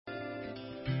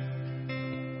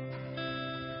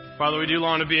Father, we do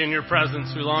long to be in your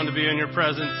presence. We long to be in your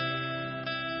presence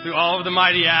through all of the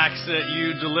mighty acts that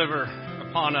you deliver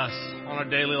upon us on our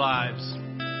daily lives.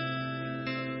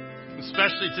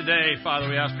 Especially today, Father,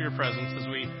 we ask for your presence as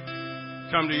we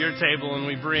come to your table and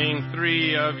we bring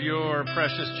 3 of your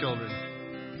precious children,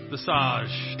 the Saj,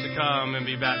 to come and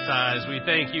be baptized. We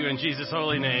thank you in Jesus'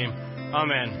 holy name.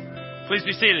 Amen. Please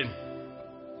be seated.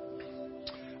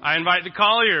 I invite the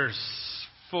Colliers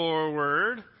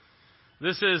forward.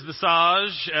 This is the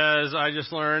Saj, as I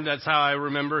just learned. That's how I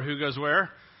remember who goes where.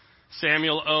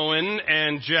 Samuel Owen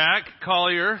and Jack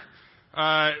Collier.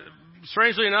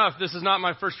 Strangely enough, this is not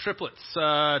my first triplets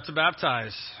to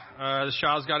baptize. The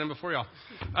Shaws got in before y'all.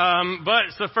 But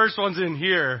it's the first ones in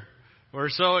here. We're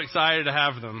so excited to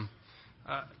have them.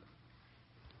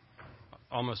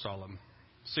 Almost all of them.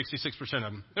 66% of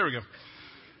them. There we go.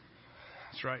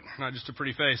 That's right. Not just a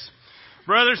pretty face.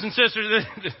 Brothers and sisters,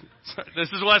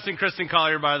 this is Wes and Kristen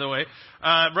Collier, by the way.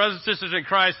 Brothers and sisters in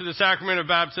Christ, through the sacrament of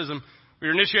baptism, we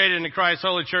are initiated into Christ's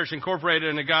holy church, incorporated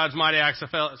into God's mighty acts of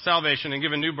salvation, and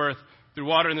given new birth through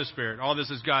water and the Spirit. All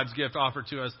this is God's gift offered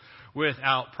to us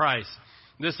without price.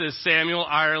 This is Samuel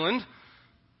Ireland,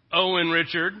 Owen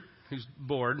Richard, who's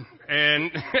bored,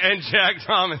 and Jack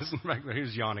Thomas, back there,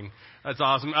 who's yawning. That's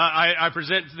awesome. I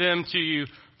present them to you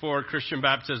for Christian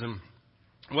baptism.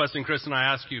 Wes and Kristen,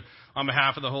 I ask you, on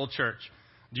behalf of the whole church,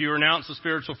 do you renounce the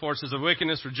spiritual forces of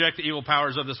wickedness, reject the evil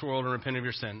powers of this world, and repent of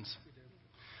your sins?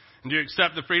 And do you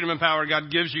accept the freedom and power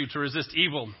God gives you to resist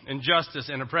evil, injustice,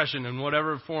 and oppression in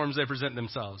whatever forms they present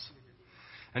themselves?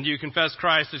 And do you confess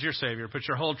Christ as your Savior, put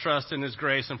your whole trust in His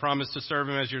grace, and promise to serve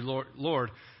Him as your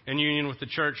Lord in union with the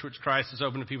church which Christ has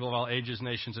opened to people of all ages,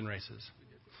 nations, and races?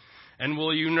 And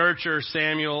will you nurture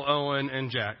Samuel, Owen, and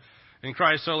Jack in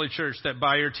Christ's holy church, that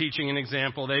by your teaching and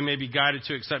example they may be guided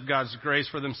to accept God's grace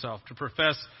for themselves, to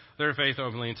profess their faith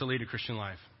openly, and to lead a Christian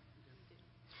life?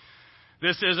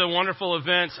 This is a wonderful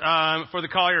event for the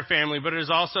Collier family, but it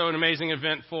is also an amazing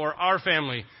event for our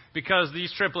family, because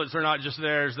these triplets are not just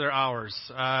theirs, they're ours.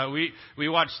 We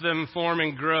watch them form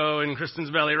and grow in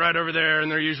Kristen's belly right over there in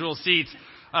their usual seats.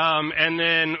 And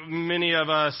then many of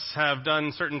us have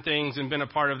done certain things and been a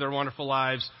part of their wonderful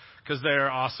lives, because they're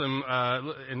awesome.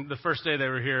 And the first day they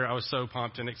were here, I was so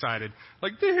pumped and excited.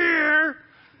 Like, they're here.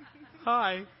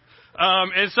 Hi.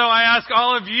 And so I ask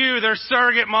all of you, their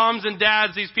surrogate moms and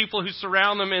dads, these people who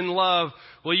surround them in love,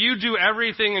 will you do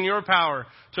everything in your power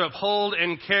to uphold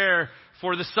and care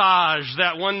for the Saj,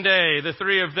 that one day the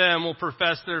 3 of them will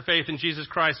profess their faith in Jesus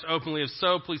Christ openly? If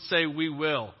so, please say, we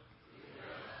will.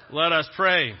 Let us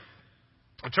pray.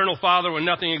 Eternal Father, when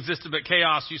nothing existed but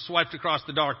chaos, you swiped across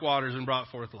the dark waters and brought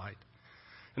forth light.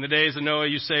 In the days of Noah,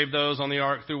 you saved those on the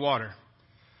ark through water.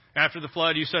 After the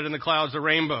flood, you set in the clouds a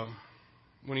rainbow.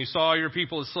 When you saw your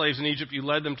people as slaves in Egypt, you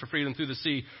led them to freedom through the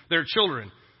sea. Their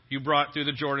children you brought through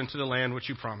the Jordan to the land which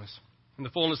you promised. In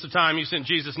the fullness of time, you sent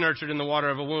Jesus, nurtured in the water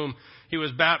of a womb. He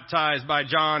was baptized by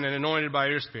John and anointed by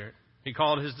your Spirit. He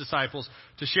called his disciples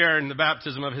to share in the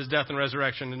baptism of his death and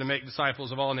resurrection, and to make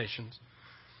disciples of all nations.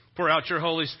 Pour out your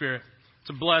Holy Spirit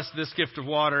to bless this gift of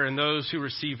water and those who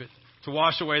receive it, to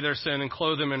wash away their sin and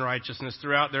clothe them in righteousness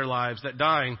throughout their lives, that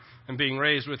dying and being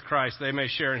raised with Christ, they may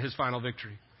share in his final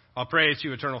victory. I'll praise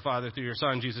you, Eternal Father, through your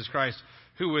Son, Jesus Christ,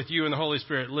 who with you and the Holy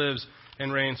Spirit lives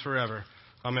and reigns forever.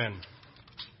 Amen.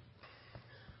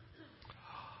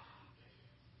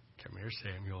 Come here,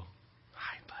 Samuel.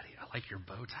 Hi, buddy. I like your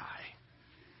bow tie.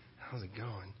 How's it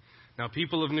going? Now,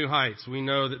 people of New Heights, we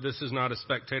know that this is not a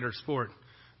spectator sport.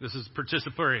 This is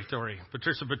participatory.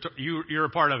 You're a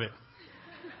part of it.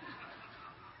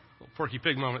 Little Porky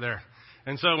Pig moment there.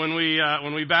 And so when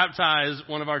we baptize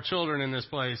one of our children in this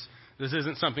place, this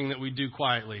isn't something that we do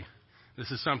quietly.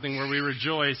 This is something where we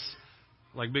rejoice,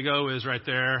 like Big O is right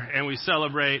there, and we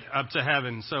celebrate up to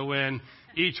heaven. So when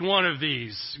each one of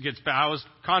these gets, I was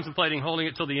contemplating holding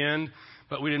it till the end,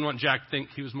 but we didn't want Jack to think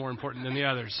he was more important than the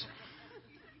others.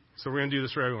 So we're going to do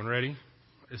this for everyone. Ready?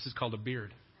 This is called a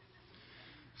beard.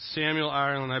 Samuel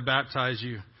Ireland, I baptize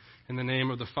you in the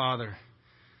name of the Father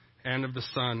and of the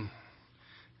Son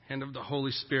and of the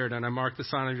Holy Spirit, and I mark the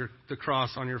sign of the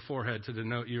cross on your forehead to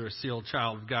denote you are a sealed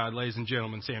child of God. Ladies and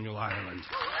gentlemen, Samuel Ireland.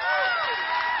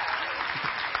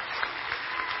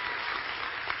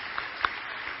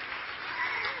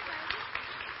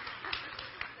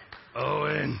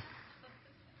 Owen.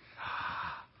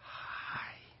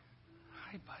 Hi.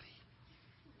 Hi, buddy.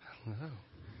 Hello.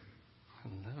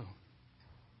 Hello.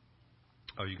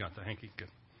 Oh, you got the hanky? Good.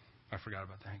 I forgot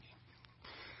about the hanky.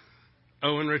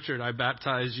 Owen Richard, I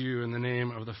baptize you in the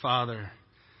name of the Father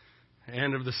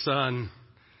and of the Son.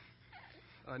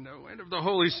 I know. And of the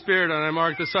Holy Spirit, and I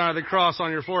mark the sign of the cross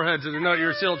on your forehead to denote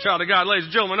you're a sealed child of God. Ladies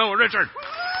and gentlemen, Owen Richard.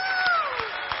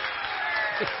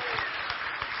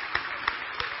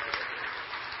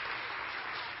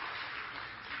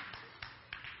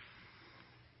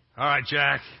 All right,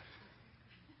 Jack.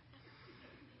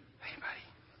 Hey, buddy.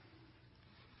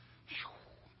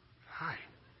 Hi.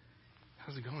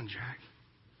 How's it going, Jack?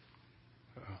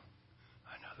 Uh-oh.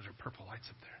 I know there are purple lights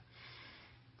up there.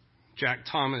 Jack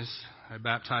Thomas, I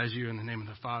baptize you in the name of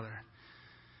the Father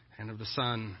and of the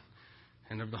Son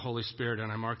and of the Holy Spirit,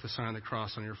 and I mark the sign of the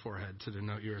cross on your forehead to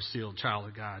denote you're a sealed child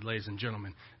of God. Ladies and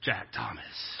gentlemen, Jack Thomas.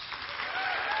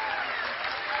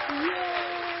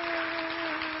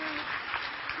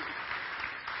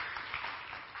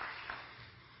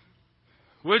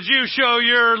 Would you show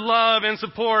your love and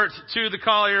support to the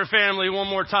Collier family one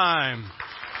more time?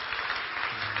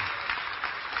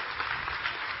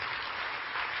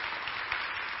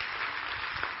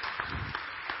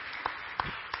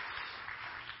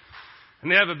 And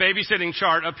they have a babysitting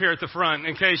chart up here at the front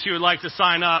in case you would like to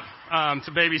sign up to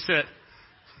babysit.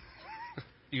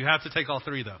 You have to take all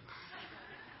three, though.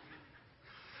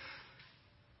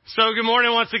 So good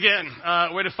morning once again.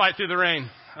 Way to fight through the rain.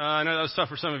 I know that was tough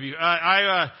for some of you.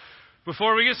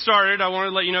 Before we get started, I want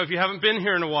to let you know, if you haven't been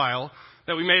here in a while,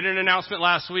 that we made an announcement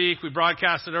last week. We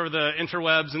broadcast it over the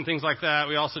interwebs and things like that.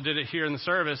 We also did it here in the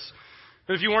service.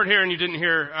 But if you weren't here and you didn't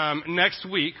hear, next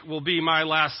week will be my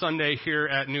last Sunday here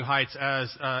at New Heights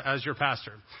as your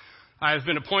pastor. I have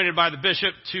been appointed by the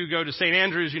bishop to go to St.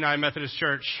 Andrew's United Methodist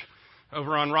Church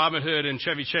over on Robin Hood and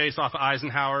Chevy Chase off of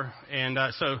Eisenhower. And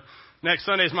so next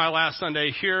Sunday is my last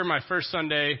Sunday here. My first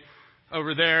Sunday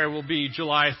over there will be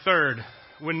July 3rd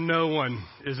when no one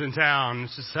is in town.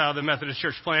 This is how the Methodist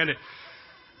Church planned it.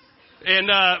 And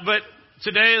but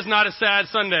today is not a sad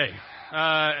Sunday.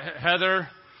 Heather,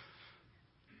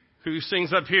 who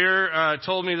sings up here,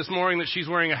 told me this morning that she's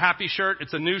wearing a happy shirt.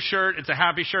 It's a new shirt. It's a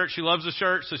happy shirt. She loves the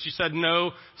shirt. So she said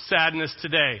no sadness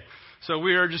today. So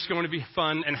we are just going to be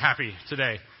fun and happy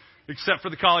today, except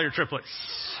for the Collier triplets,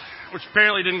 which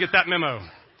apparently didn't get that memo.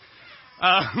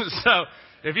 So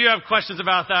if you have questions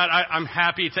about that, I'm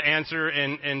happy to answer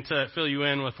and to fill you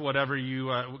in with whatever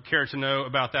you care to know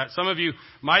about that. Some of you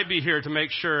might be here to make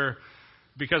sure,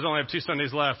 because I only have 2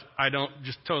 Sundays left, I don't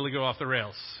just totally go off the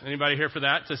rails. Anybody here for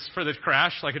that? For the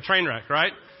crash, like a train wreck,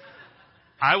 right?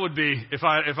 I would be if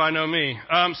I know me.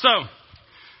 So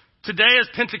today is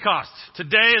Pentecost.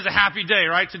 Today is a happy day,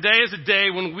 right? Today is a day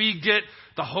when we get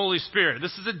the Holy Spirit.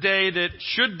 This is a day that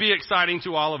should be exciting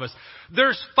to all of us.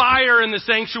 There's fire in the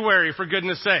sanctuary, for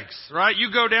goodness sakes, right?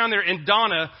 You go down there and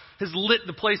Donna has lit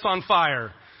the place on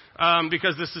fire.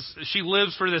 Because she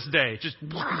lives for this day. Just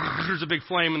there's a big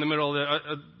flame in the middle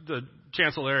of the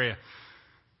chancel area.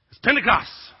 It's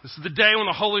Pentecost. This is the day when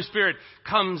the Holy Spirit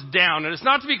comes down. And it's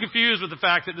not to be confused with the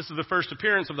fact that this is the first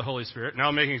appearance of the Holy Spirit.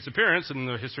 Now making its appearance in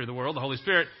the history of the world, the Holy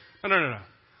Spirit. No.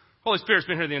 Holy Spirit's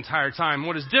been here the entire time.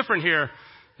 What is different here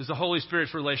is the Holy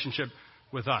Spirit's relationship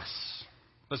with us.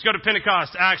 Let's go to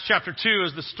Pentecost. Acts chapter 2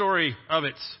 is the story of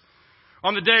it.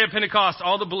 On the day of Pentecost,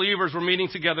 all the believers were meeting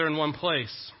together in one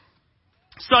place.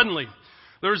 Suddenly,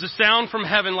 there was a sound from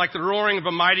heaven like the roaring of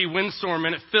a mighty windstorm,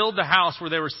 and it filled the house where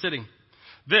they were sitting.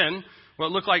 Then,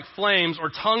 what looked like flames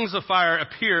or tongues of fire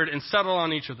appeared and settled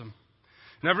on each of them.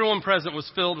 And everyone present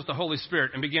was filled with the Holy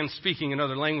Spirit and began speaking in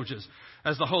other languages,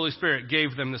 as the Holy Spirit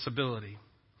gave them this ability.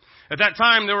 At that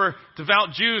time, there were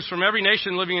devout Jews from every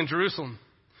nation living in Jerusalem.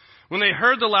 When they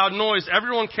heard the loud noise,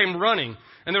 everyone came running,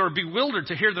 and they were bewildered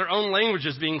to hear their own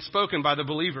languages being spoken by the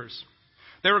believers.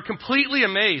 They were completely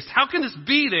amazed. How can this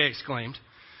be? They exclaimed.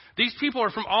 These people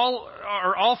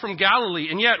are all from Galilee,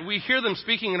 and yet we hear them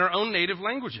speaking in our own native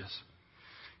languages.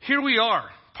 Here we are,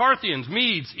 Parthians,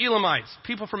 Medes, Elamites,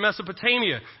 people from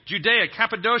Mesopotamia, Judea,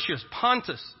 Cappadocia,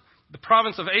 Pontus, the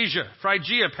province of Asia,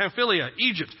 Phrygia, Pamphylia,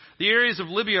 Egypt, the areas of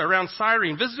Libya around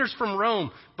Cyrene, visitors from Rome,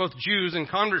 both Jews and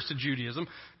converts to Judaism,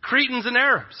 Cretans and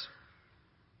Arabs.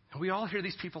 And we all hear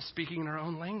these people speaking in our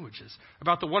own languages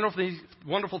about the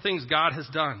wonderful things God has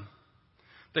done.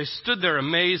 They stood there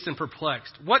amazed and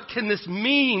perplexed. What can this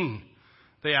mean?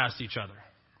 They asked each other.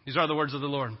 These are the words of the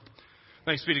Lord.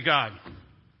 Thanks be to God.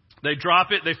 They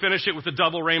drop it. They finish it with a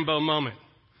double rainbow moment.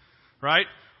 Right?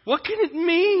 What can it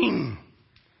mean?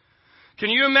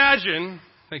 Can you imagine?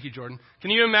 Thank you, Jordan. Can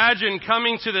you imagine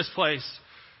coming to this place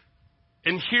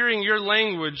and hearing your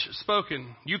language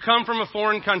spoken? You come from a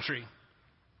foreign country.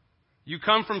 You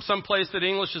come from some place that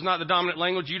English is not the dominant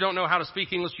language. You don't know how to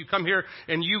speak English. You come here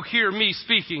and you hear me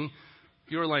speaking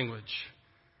your language.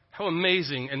 How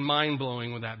amazing and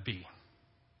mind-blowing would that be?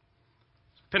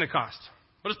 Pentecost.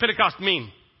 What does Pentecost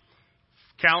mean?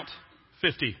 Count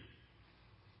 50.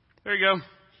 There you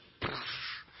go.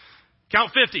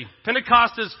 Count 50.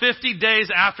 Pentecost is 50 days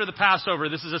after the Passover.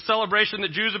 This is a celebration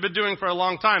that Jews have been doing for a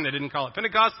long time. They didn't call it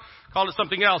Pentecost, called it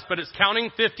something else, but it's counting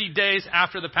 50 days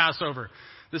after the Passover.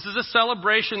 This is a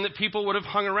celebration that people would have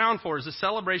hung around for. It's a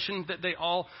celebration that they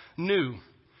all knew.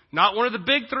 Not one of the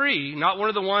big three, not one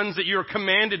of the ones that you're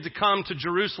commanded to come to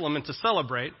Jerusalem and to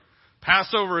celebrate.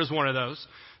 Passover is one of those.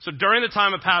 So during the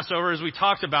time of Passover, as we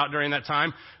talked about during that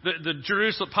time,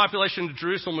 the population of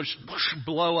Jerusalem would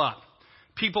blow up.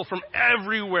 People from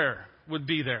everywhere would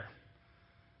be there.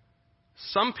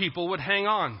 Some people would hang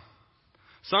on.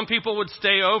 Some people would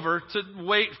stay over to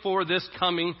wait for this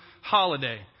coming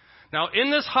holiday. Now, in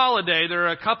this holiday, there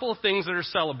are a couple of things that are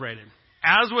celebrated.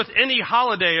 As with any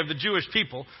holiday of the Jewish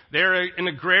people, they're an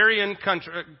agrarian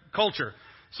culture.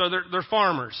 So they're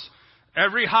farmers.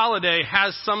 Every holiday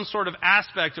has some sort of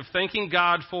aspect of thanking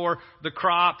God for the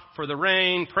crop, for the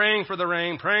rain, praying for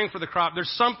the crop.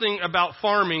 There's something about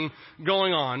farming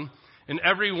going on in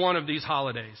every one of these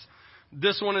holidays.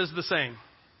 This one is the same.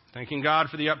 Thanking God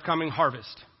for the upcoming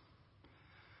harvest.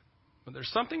 But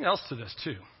there's something else to this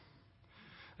too.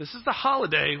 This is the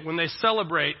holiday when they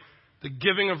celebrate the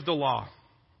giving of the law.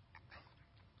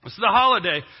 This is the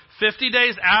holiday 50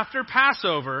 days after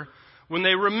Passover when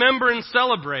they remember and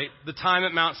celebrate the time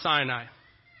at Mount Sinai.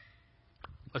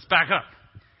 Let's back up.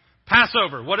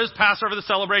 Passover. What is Passover the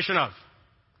celebration of?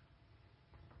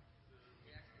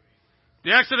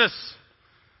 The Exodus.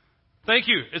 Thank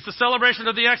you. It's the celebration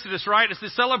of the Exodus, right? It's the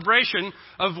celebration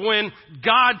of when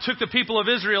God took the people of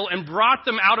Israel and brought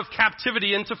them out of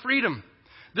captivity into freedom.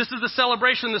 This is the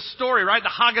celebration, the story, right? The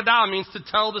Haggadah means to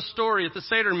tell the story at the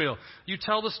Seder meal. You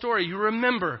tell the story. You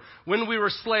remember when we were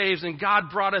slaves and God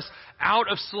brought us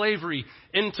out of slavery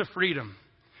into freedom.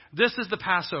 This is the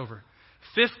Passover.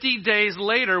 50 days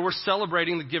later, we're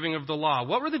celebrating the giving of the law.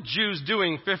 What were the Jews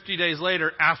doing 50 days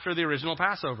later after the original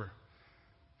Passover?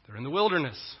 They're in the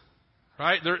wilderness,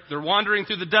 right? They're wandering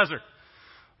through the desert.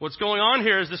 What's going on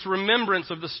here is this remembrance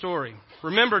of the story.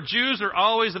 Remember, Jews are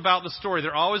always about the story.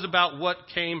 They're always about what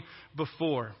came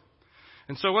before.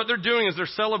 And so what they're doing is they're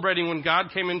celebrating when God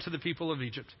came into the people of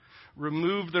Egypt,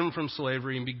 removed them from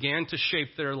slavery, and began to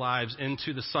shape their lives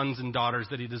into the sons and daughters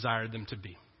that he desired them to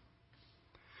be.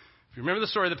 If you remember the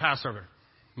story of the Passover,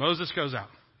 Moses goes out.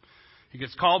 He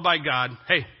gets called by God,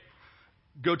 hey,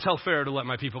 go tell Pharaoh to let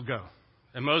my people go.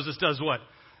 And Moses does what?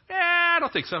 I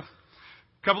don't think so.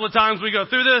 A couple of times we go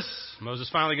through this. Moses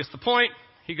finally gets the point.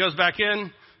 He goes back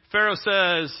in. Pharaoh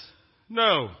says,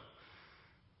 no.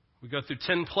 We go through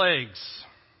 10 plagues.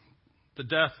 The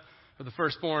death of the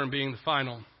firstborn being the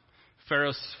final.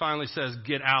 Pharaoh finally says,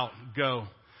 get out, go.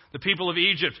 The people of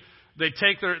Egypt, they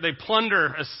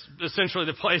plunder essentially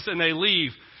the place and they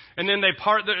leave. And then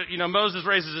Moses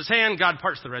raises his hand. God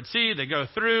parts the Red Sea. They go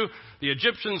through. The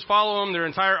Egyptians follow them. Their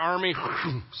entire army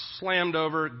slammed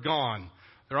over, gone.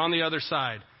 They're on the other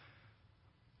side.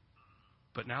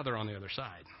 But now they're on the other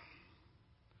side.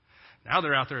 Now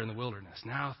they're out there in the wilderness.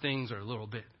 Now things are a little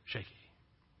bit shaky.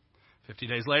 50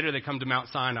 days later, they come to Mount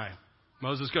Sinai.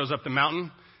 Moses goes up the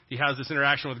mountain. He has this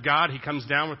interaction with God. He comes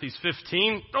down with these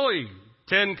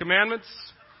 10 commandments.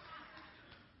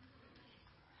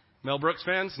 Mel Brooks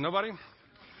fans? Nobody?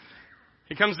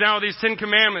 He comes down with these 10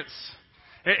 commandments.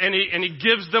 And he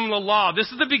gives them the law. This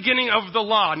is the beginning of the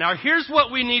law. Now, here's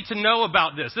what we need to know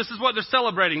about this. This is what they're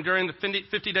celebrating during the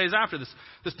 50 days after this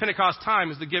Pentecost time,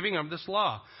 is the giving of this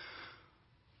law.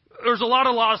 There's a lot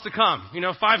of laws to come.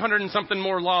 500 and something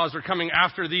more laws are coming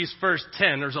after these first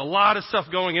 10. There's a lot of stuff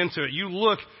going into it. You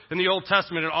look in the Old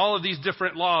Testament at all of these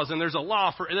different laws, and there's a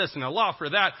law for this and a law for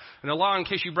that, and a law in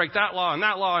case you break that law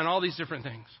and all these different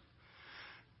things.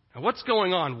 Now, what's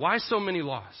going on? Why so many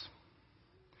laws?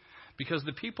 Because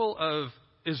the people of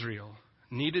Israel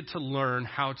needed to learn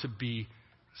how to be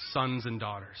sons and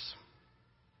daughters.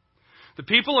 The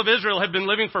people of Israel had been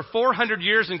living for 400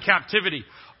 years in captivity.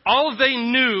 All they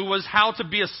knew was how to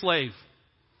be a slave.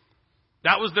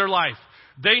 That was their life.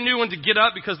 They knew when to get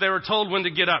up because they were told when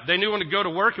to get up. They knew when to go to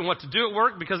work and what to do at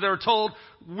work because they were told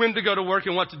when to go to work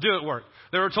and what to do at work.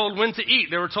 They were told when to eat.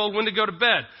 They were told when to go to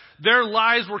bed. Their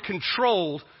lives were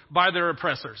controlled by their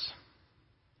oppressors.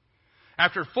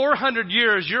 After 400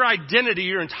 years, your identity,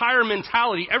 your entire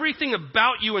mentality, everything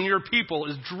about you and your people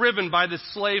is driven by this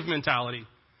slave mentality.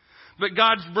 But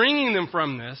God's bringing them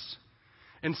from this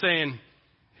and saying,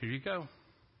 here you go.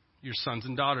 You're sons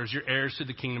and daughters. You're heirs to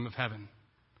the kingdom of heaven.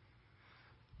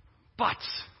 But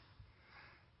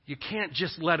you can't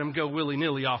just let them go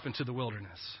willy-nilly off into the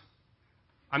wilderness.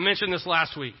 I mentioned this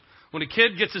last week. When a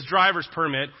kid gets his driver's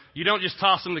permit, you don't just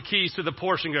toss him the keys to the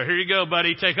Porsche and go, here you go,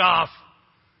 buddy, take off.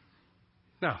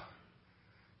 No.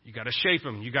 You got to shape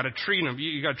him. You got to train him.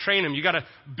 You got to train him. You got to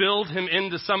build him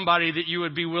into somebody that you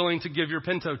would be willing to give your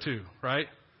Pinto to, right?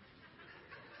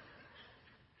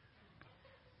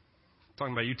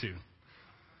 Talking about you two.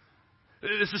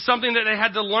 This is something that they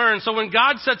had to learn. So when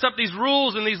God sets up these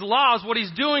rules and these laws, what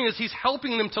he's doing is he's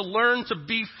helping them to learn to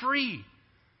be free.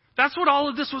 That's what all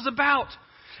of this was about.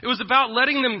 It was about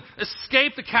letting them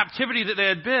escape the captivity that they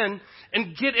had been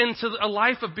and get into a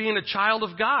life of being a child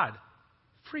of God.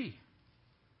 Free.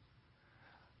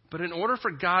 But in order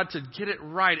for God to get it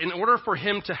right, in order for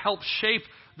him to help shape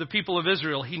the people of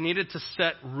Israel, he needed to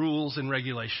set rules and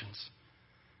regulations.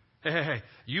 Hey,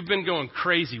 you've been going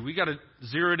crazy. We got to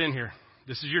zero it in here.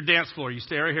 This is your dance floor. You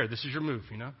stay right here. This is your move,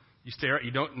 you know. You stay right.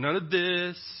 You don't, none of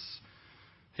this.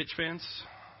 Hitch fans?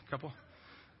 A couple?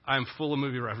 I'm full of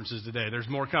movie references today. There's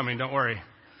more coming. Don't worry.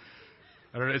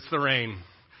 It's the rain.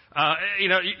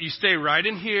 You stay right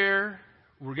in here.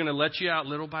 We're going to let you out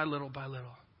little by little by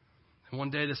little. And one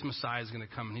day this Messiah is going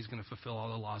to come and he's going to fulfill all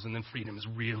the laws, and then freedom is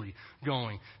really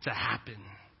going to happen.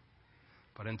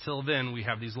 But until then, we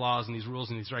have these laws and these rules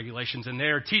and these regulations, and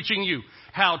they're teaching you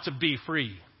how to be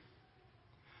free.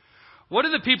 What do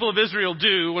the people of Israel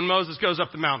do when Moses goes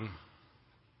up the mountain?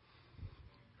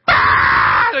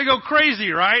 They go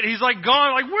crazy, right? He's like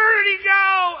gone, like, where did he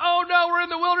go? Oh no, we're in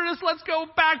the wilderness. Let's go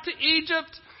back to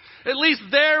Egypt. At least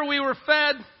there we were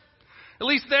fed. At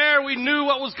least there we knew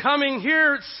what was coming.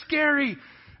 Here it's scary.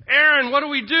 Aaron, what do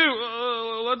we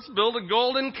do? Let's build a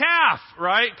golden calf,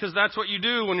 right? Because that's what you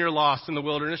do when you're lost in the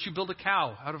wilderness. You build a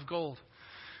cow out of gold.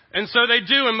 And so they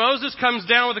do, and Moses comes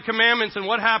down with the commandments, and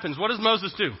what happens? What does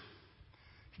Moses do?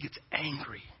 He gets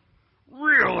angry.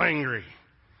 Real angry.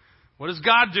 What does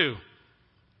God do?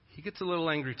 He gets a little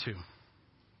angry too.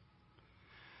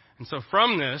 And so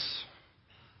from this,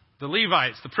 the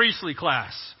Levites, the priestly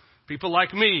class, people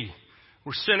like me,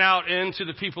 were sent out into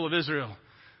the people of Israel.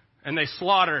 And they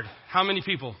slaughtered how many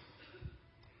people?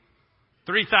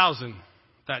 3,000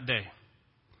 that day.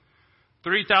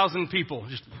 3,000 people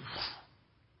just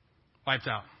wiped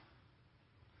out.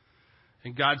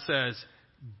 And God says,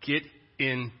 get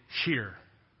in here.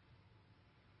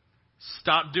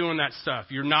 Stop doing that stuff.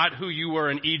 You're not who you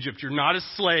were in Egypt. You're not a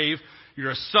slave.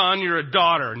 You're a son. You're a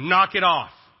daughter. Knock it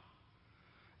off.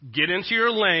 Get into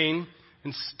your lane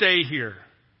and stay here.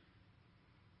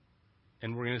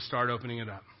 And we're going to start opening it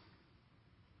up.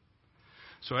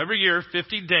 So every year,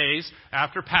 50 days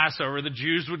after Passover, the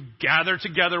Jews would gather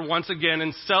together once again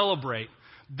and celebrate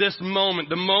this moment,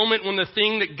 the moment when the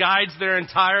thing that guides their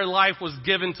entire life was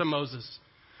given to Moses.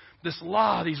 This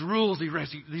law, these rules,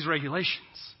 these regulations.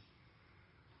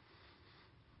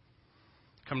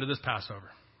 Come to this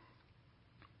Passover.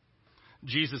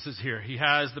 Jesus is here. He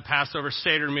has the Passover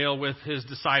Seder meal with his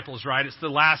disciples, right? It's the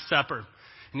Last Supper.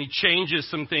 And he changes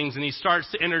some things, and he starts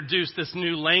to introduce this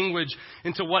new language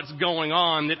into what's going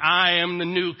on, that I am the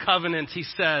new covenant, he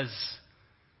says.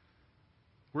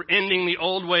 We're ending the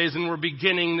old ways, and we're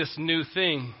beginning this new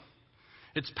thing.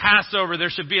 It's Passover. There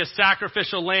should be a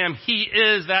sacrificial lamb. He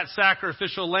is that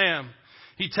sacrificial lamb.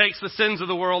 He takes the sins of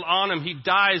the world on him. He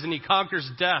dies, and he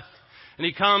conquers death. And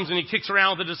he comes, and he kicks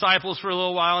around with the disciples for a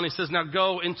little while, and he says, now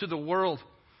go into the world.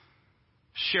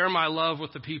 Share my love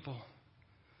with the people.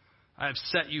 I have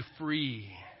set you free.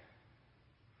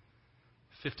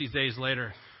 50 days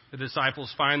later, the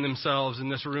disciples find themselves in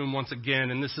this room once again,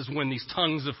 and this is when these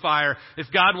tongues of fire, if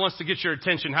God wants to get your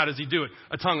attention, how does he do it?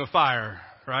 A tongue of fire,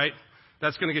 right?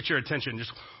 That's going to get your attention.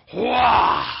 Just,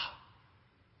 wah!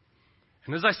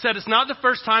 And as I said, it's not the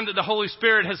first time that the Holy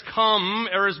Spirit has come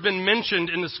or has been mentioned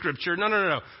in the Scripture.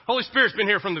 No. Holy Spirit's been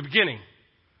here from the beginning.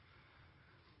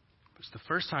 But it's the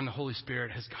first time the Holy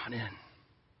Spirit has gone in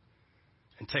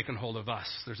and taken hold of us.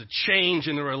 There's a change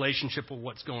in the relationship of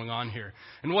what's going on here.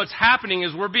 And what's happening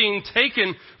is we're being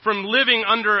taken from living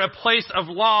under a place of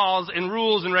laws and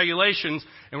rules and regulations,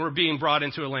 and we're being brought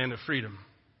into a land of freedom.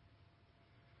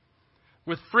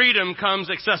 With freedom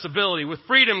comes accessibility. With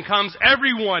freedom comes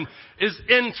everyone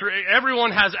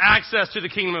has access to the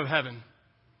kingdom of heaven.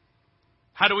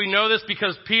 How do we know this?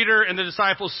 Because Peter and the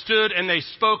disciples stood and they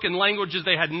spoke in languages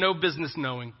they had no business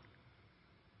knowing.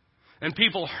 And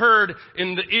people heard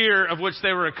in the ear of which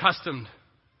they were accustomed.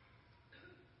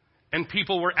 And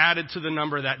people were added to the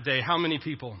number that day. How many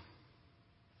people?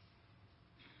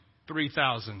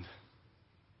 3,000.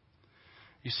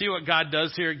 You see what God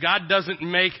does here? God doesn't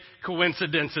make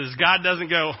coincidences. God doesn't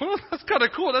go, that's kind of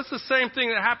cool. That's the same thing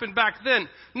that happened back then.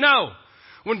 No.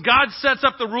 When God sets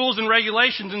up the rules and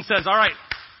regulations and says, all right,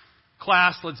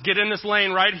 class, let's get in this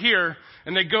lane right here.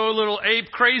 And they go a little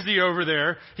ape crazy over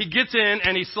there. He gets in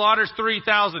and he slaughters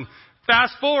 3,000.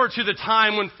 Fast forward to the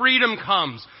time when freedom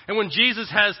comes and when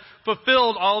Jesus has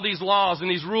fulfilled all these laws and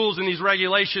these rules and these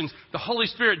regulations, the Holy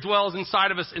Spirit dwells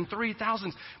inside of us in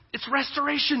 3,000s. It's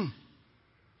restoration.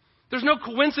 There's no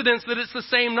coincidence that it's the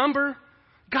same number.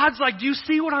 God's like, do you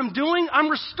see what I'm doing? I'm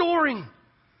restoring.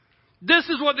 This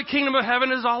is what the kingdom of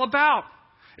heaven is all about.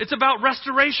 It's about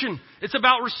restoration. It's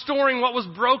about restoring what was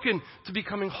broken to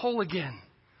becoming whole again.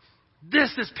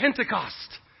 This is Pentecost,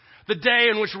 the day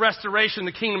in which restoration,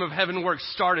 the kingdom of heaven work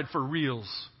started for reals.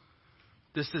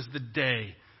 This is the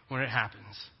day when it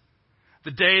happens.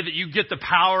 The day that you get the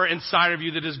power inside of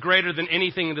you that is greater than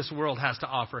anything this world has to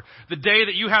offer. The day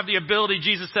that you have the ability,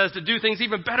 Jesus says, to do things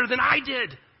even better than I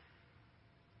did.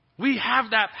 We have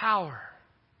that power.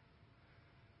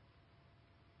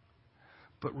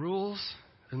 But rules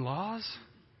and laws,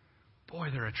 boy,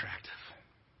 they're attractive.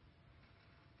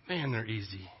 Man, they're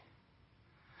easy.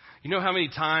 You know how many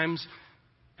times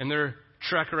in their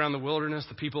trek around the wilderness,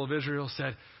 the people of Israel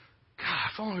said,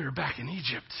 God, if only we were back in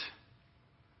Egypt.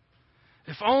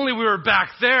 If only we were back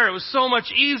there. It was so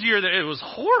much easier. That it was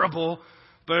horrible,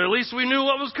 but at least we knew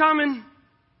what was coming.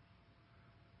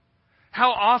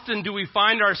 How often do we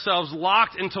find ourselves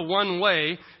locked into one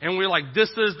way and we're like, this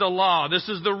is the law, this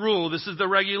is the rule, this is the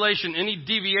regulation. Any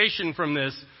deviation from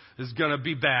this is going to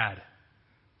be bad.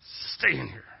 Stay in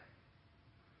here.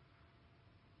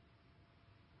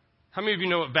 How many of you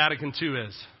know what Vatican II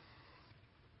is?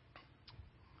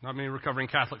 Not many recovering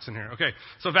Catholics in here. Okay,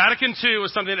 so Vatican II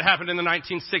was something that happened in the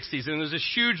 1960s, and there was this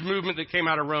huge movement that came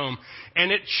out of Rome,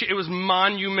 and it was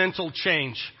monumental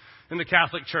change in the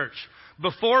Catholic Church.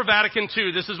 Before Vatican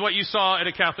II, this is what you saw at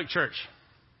a Catholic church.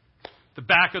 The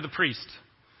back of the priest.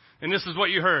 And this is what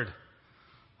you heard.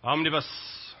 Omnibus,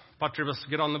 patribus,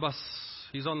 get on the bus.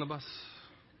 He's on the bus.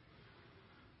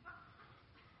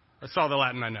 That's all the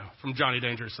Latin I know from Johnny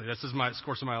Dangerously. This is my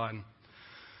course of my Latin.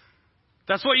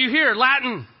 That's what you hear,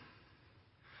 Latin.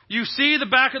 You see the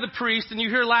back of the priest and you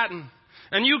hear Latin.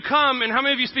 And you come, and how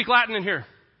many of you speak Latin in here?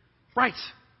 Right.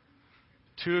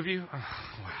 2 of you? Oh,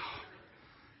 wow.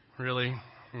 Really?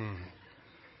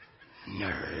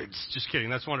 Nerds. Just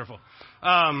kidding. That's wonderful.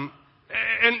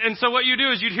 And so what you do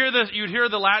is you'd hear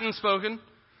the Latin spoken,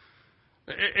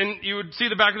 and you would see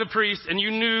the back of the priest, and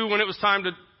you knew when it was time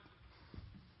to.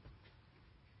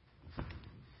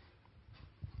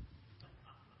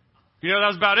 You know, that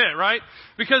was about it, right?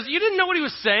 Because you didn't know what he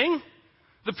was saying.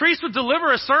 The priest would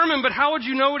deliver a sermon, but how would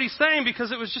you know what he's saying?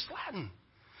 Because it was just Latin.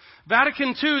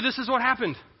 Vatican II, this is what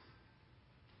happened.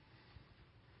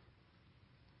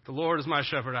 The Lord is my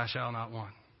shepherd, I shall not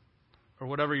want. Or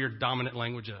whatever your dominant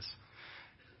language is.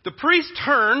 The priest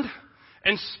turned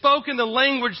and spoke in the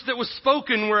language that was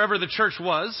spoken wherever the church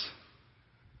was.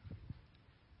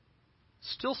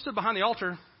 Still stood behind the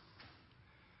altar.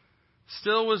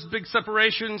 Still was big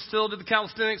separation. Still did the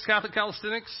calisthenics, Catholic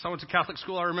calisthenics. I went to Catholic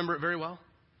school. I remember it very well.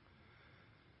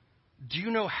 Do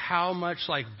you know how much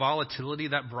volatility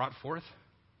that brought forth?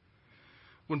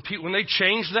 When they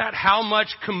changed that, how much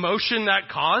commotion that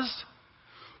caused?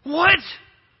 What?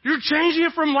 You're changing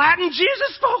it from Latin?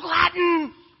 Jesus spoke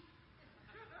Latin.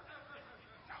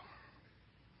 No.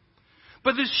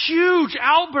 But this huge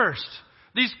outburst,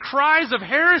 these cries of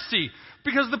heresy,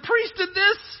 because the priest did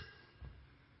this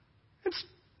and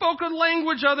spoke a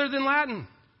language other than Latin.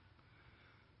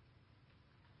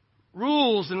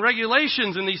 Rules and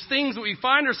regulations and these things that we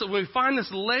find ourselves, when we find this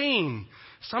lane,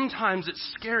 sometimes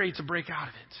it's scary to break out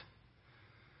of it.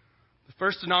 The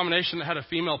first denomination that had a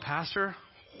female pastor,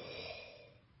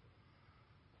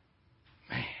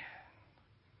 man,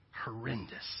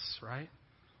 horrendous, right?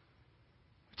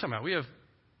 We're talking about, we have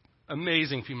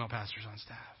amazing female pastors on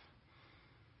staff.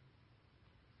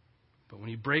 But when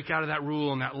you break out of that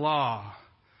rule and that law,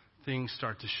 things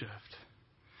start to shift.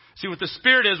 See, what the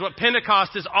Spirit is, what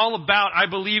Pentecost is all about, I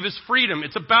believe, is freedom.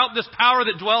 It's about this power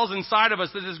that dwells inside of us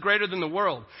that is greater than the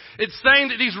world. It's saying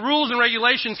that these rules and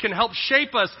regulations can help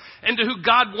shape us into who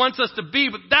God wants us to be,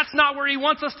 but that's not where He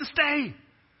wants us to stay.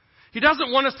 He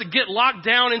doesn't want us to get locked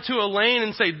down into a lane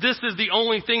and say, this is the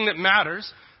only thing that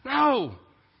matters. No.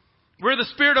 Where the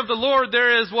Spirit of the Lord,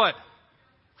 there is what?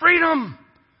 Freedom.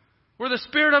 Where the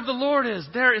Spirit of the Lord is,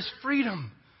 there is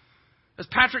freedom. As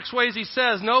Patrick Swayze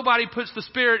says, nobody puts the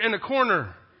Spirit in a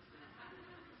corner.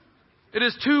 It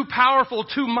is too powerful,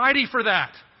 too mighty for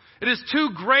that. It is too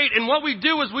great. And what we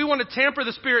do is we want to tamper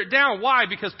the Spirit down. Why?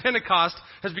 Because Pentecost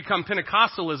has become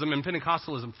Pentecostalism, and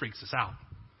Pentecostalism freaks us out.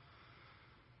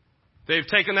 They've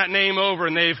taken that name over,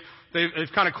 and they've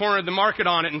kind of cornered the market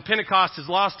on it, and Pentecost has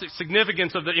lost its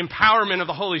significance of the empowerment of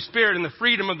the Holy Spirit and the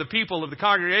freedom of the people, of the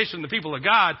congregation, the people of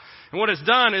God. And what it's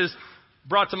done is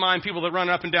brought to mind people that run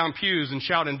up and down pews and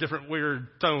shout in different weird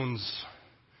tones.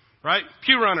 Right?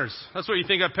 Pew runners. That's what you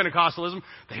think of Pentecostalism.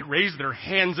 They raise their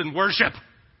hands in worship.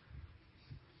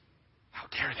 How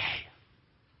dare they?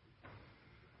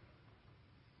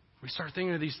 We start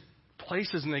thinking of these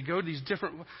places and they go to these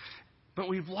different... But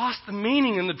we've lost the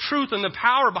meaning and the truth and the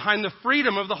power behind the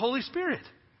freedom of the Holy Spirit.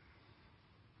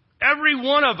 Every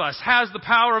one of us has the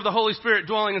power of the Holy Spirit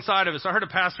dwelling inside of us. I heard a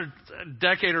pastor a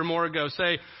decade or more ago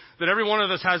say that every one of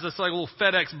us has this like little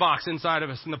FedEx box inside of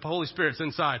us and the Holy Spirit's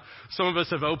inside. Some of us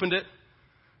have opened it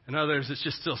and others it's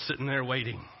just still sitting there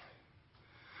waiting.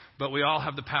 But we all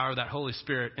have the power of that Holy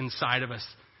Spirit inside of us.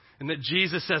 And that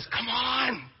Jesus says, come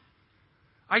on.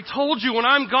 I told you when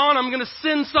I'm gone, I'm going to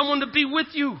send someone to be with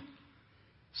you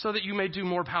so that you may do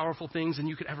more powerful things than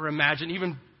you could ever imagine,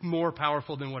 even more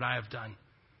powerful than what I have done.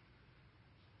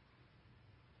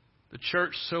 The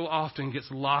church so often gets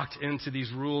locked into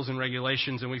these rules and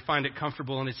regulations, and we find it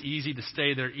comfortable and it's easy to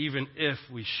stay there even if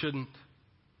we shouldn't.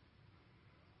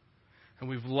 And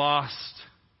we've lost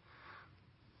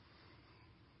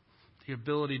the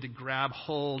ability to grab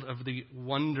hold of the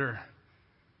wonder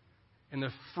and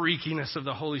the freakiness of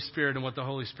the Holy Spirit and what the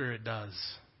Holy Spirit does.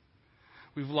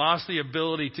 We've lost the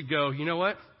ability to go, you know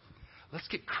what? Let's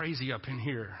get crazy up in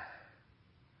here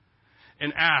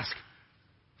and ask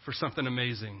for something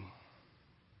amazing.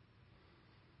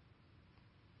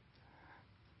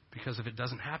 Because if it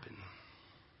doesn't happen,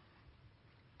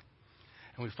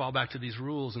 and we fall back to these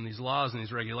rules and these laws and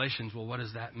these regulations, well, what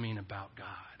does that mean about God?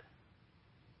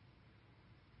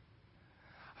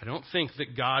 I don't think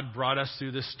that God brought us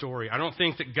through this story. I don't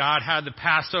think that God had the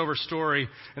Passover story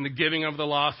and the giving of the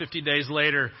law 50 days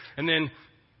later, and then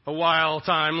a while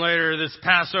time later, this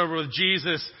Passover with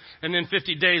Jesus, and then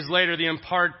 50 days later, the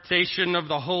impartation of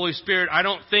the Holy Spirit. I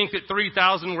don't think that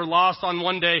 3,000 were lost on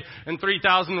one day and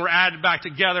 3,000 were added back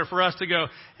together for us to go,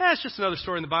 it's just another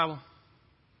story in the Bible.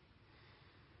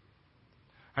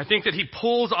 I think that he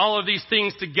pulls all of these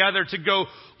things together to go,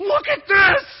 look at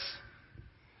this!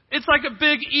 It's like a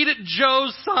big Eat It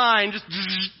Joe's sign. Just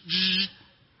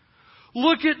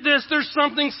look at this. There's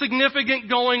something significant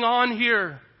going on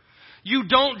here. You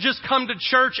don't just come to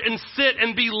church and sit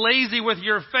and be lazy with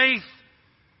your faith.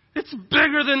 It's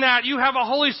bigger than that. You have a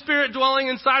Holy Spirit dwelling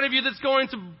inside of you that's going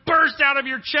to burst out of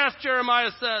your chest,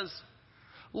 Jeremiah says.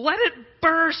 Let it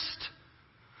burst.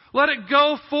 Let it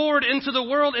go forward into the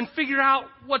world and figure out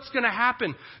what's going to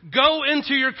happen. Go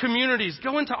into your communities.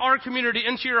 Go into our community,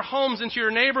 into your homes, into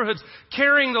your neighborhoods,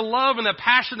 carrying the love and the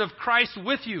passion of Christ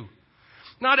with you.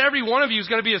 Not every one of you is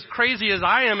going to be as crazy as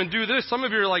I am and do this. Some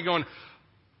of you are like going,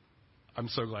 I'm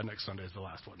so glad next Sunday is the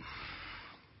last one.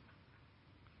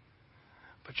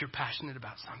 But you're passionate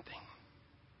about something.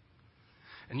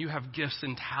 And you have gifts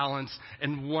and talents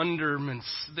and wonderments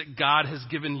that God has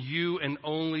given you and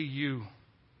only you.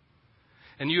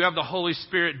 And you have the Holy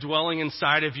Spirit dwelling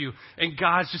inside of you. And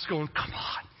God's just going, come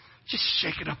on, just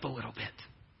shake it up a little bit.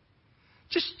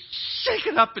 Just shake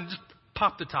it up and just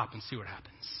pop the top and see what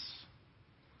happens.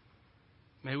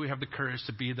 May we have the courage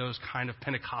to be those kind of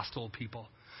Pentecostal people.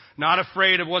 Not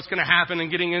afraid of what's going to happen and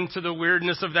getting into the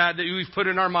weirdness of that we've put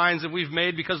in our minds and we've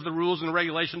made because of the rules and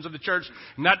regulations of the church.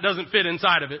 And that doesn't fit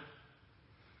inside of it.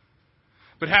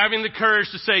 But having the courage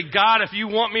to say, God, if you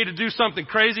want me to do something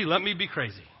crazy, let me be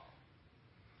crazy.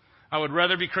 I would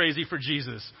rather be crazy for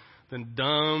Jesus than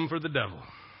dumb for the devil.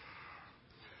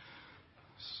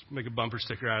 Let's make a bumper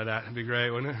sticker out of that. It'd be great,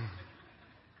 wouldn't it?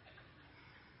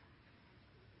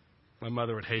 My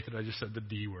mother would hate that I just said the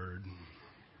D word.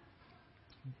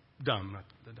 Dumb, not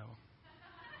the devil.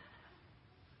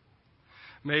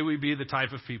 May we be the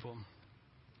type of people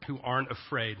who aren't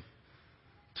afraid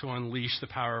to unleash the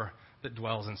power that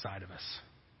dwells inside of us.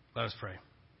 Let us pray.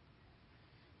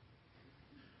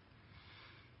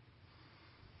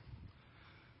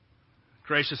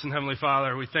 Gracious and Heavenly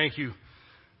Father, we thank you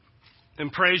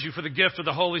and praise you for the gift of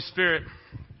the Holy Spirit,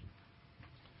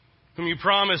 whom you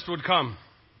promised would come.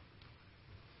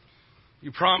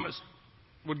 You promised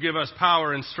would give us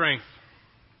power and strength,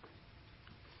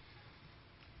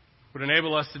 would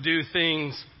enable us to do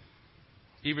things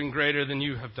even greater than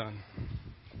you have done.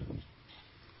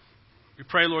 We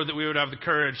pray, Lord, that we would have the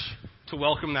courage to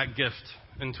welcome that gift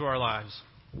into our lives.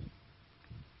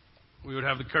 We would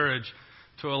have the courage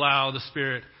to allow the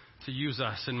Spirit to use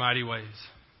us in mighty ways.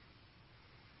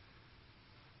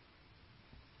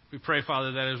 We pray,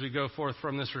 Father, that as we go forth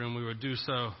from this room, we would do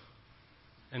so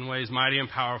in ways mighty and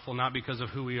powerful, not because of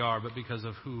who we are, but because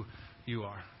of who you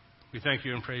are. We thank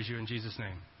you and praise you in Jesus'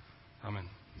 name. Amen.